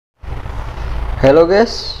Hello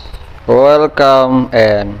guys, welcome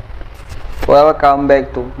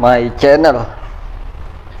back to my channel.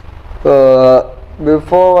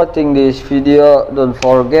 Before watching this video, don't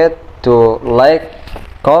forget to like,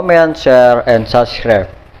 comment, share, and subscribe.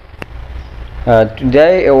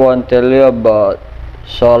 Today I want to tell you about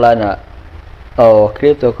Solana or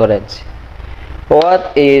cryptocurrency.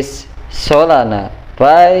 What is Solana?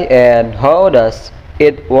 Why and how does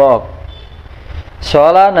it work?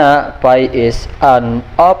 Solana Pi is an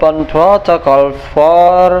open protocol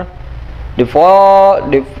for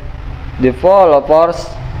developers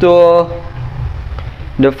to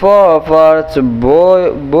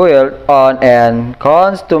build on and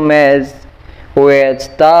customize with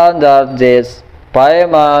standardized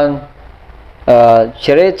payment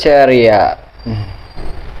criteria.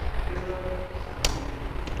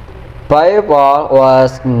 PayPal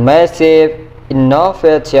was massive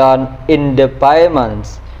innovation in the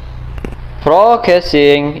payments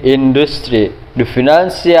processing industry. The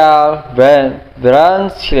financial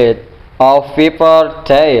branch of paper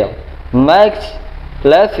tail makes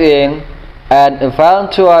laughing, and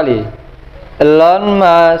eventually Elon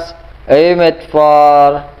Musk aimed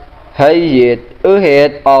for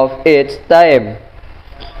ahead of its time,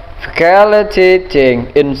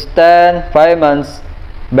 facilitating instant payments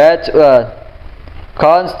based on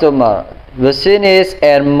consumer business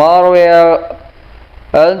and more well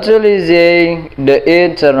utilizing the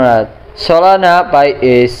internet. Solana Pi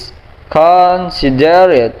is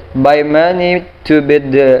considered by many to be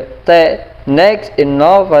the next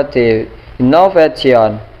innovation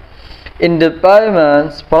in the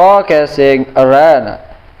payments processing arena,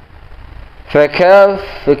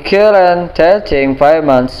 facilitating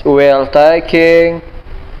payments while taking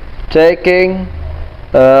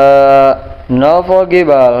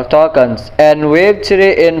non-fungible tokens and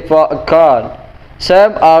Web3 info account.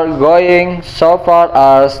 Some are going so far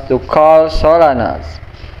as to call Solana's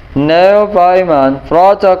new payment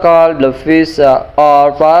protocol the Visa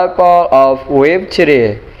or PayPal of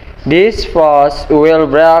Web3. This post will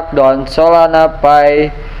break down Solana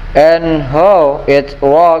Pi and how it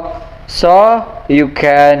works so you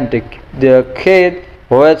can decide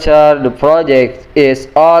whether the project is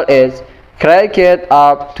all it's cracked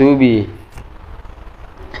up to be.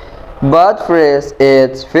 But first,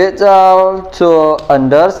 it's vital to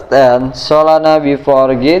understand Solana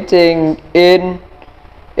before getting into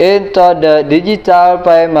the digital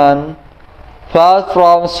payment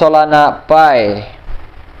platform Solana Pi.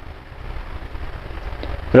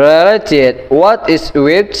 Related, what is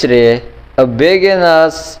Web3? A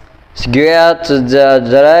beginner's guide to the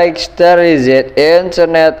directorized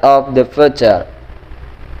Internet of the future.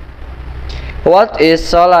 What is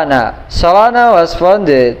Solana? Solana was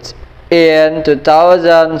founded in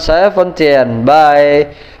 2017 by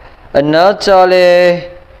Anatoly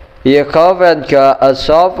Yakovenko, a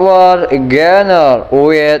software engineer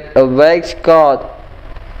with a background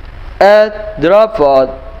at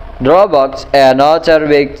Dropbox and other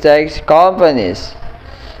big tech companies.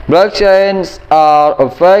 Blockchains are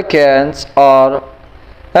vacant or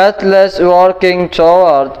at least working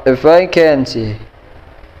toward vacancy.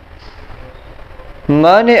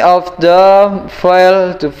 Many of them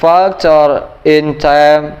fail to factor in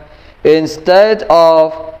time instead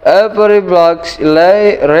of every block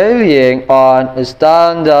relying on a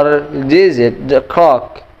standardized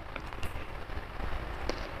clock.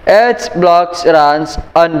 Each block runs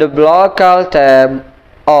on the local time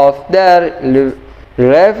of their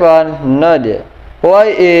relevant node. Why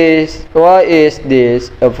is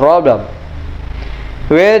this a problem?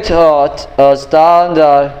 Without a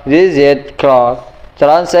standardized clock,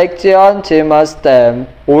 transaction timestamp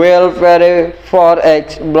will vary.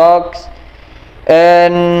 Forex blocks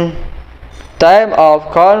and time of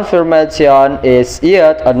confirmation is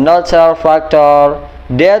yet another factor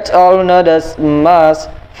that all nodes must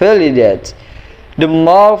validate. The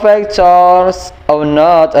more factors of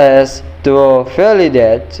nodes to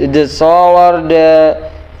validate, the slower the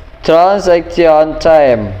transaction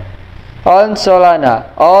time. On Solana,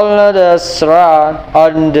 all nodes run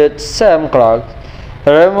on the same clock,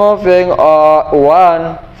 removing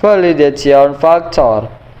one validation factor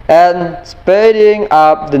and speeding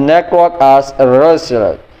up the network as a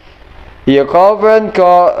result.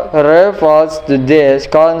 Yakovenko refers to this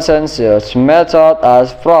consensus method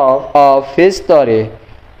as proof of history,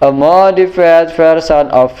 a modified version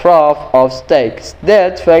of proof of stakes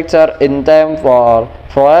that factor in time for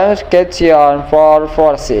verification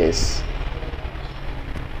purposes.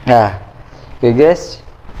 Okay guys,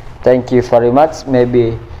 thank you very much.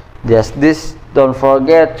 Maybe just this, don't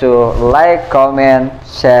forget to like, comment,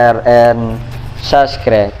 share, and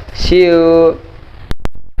subscribe. See you.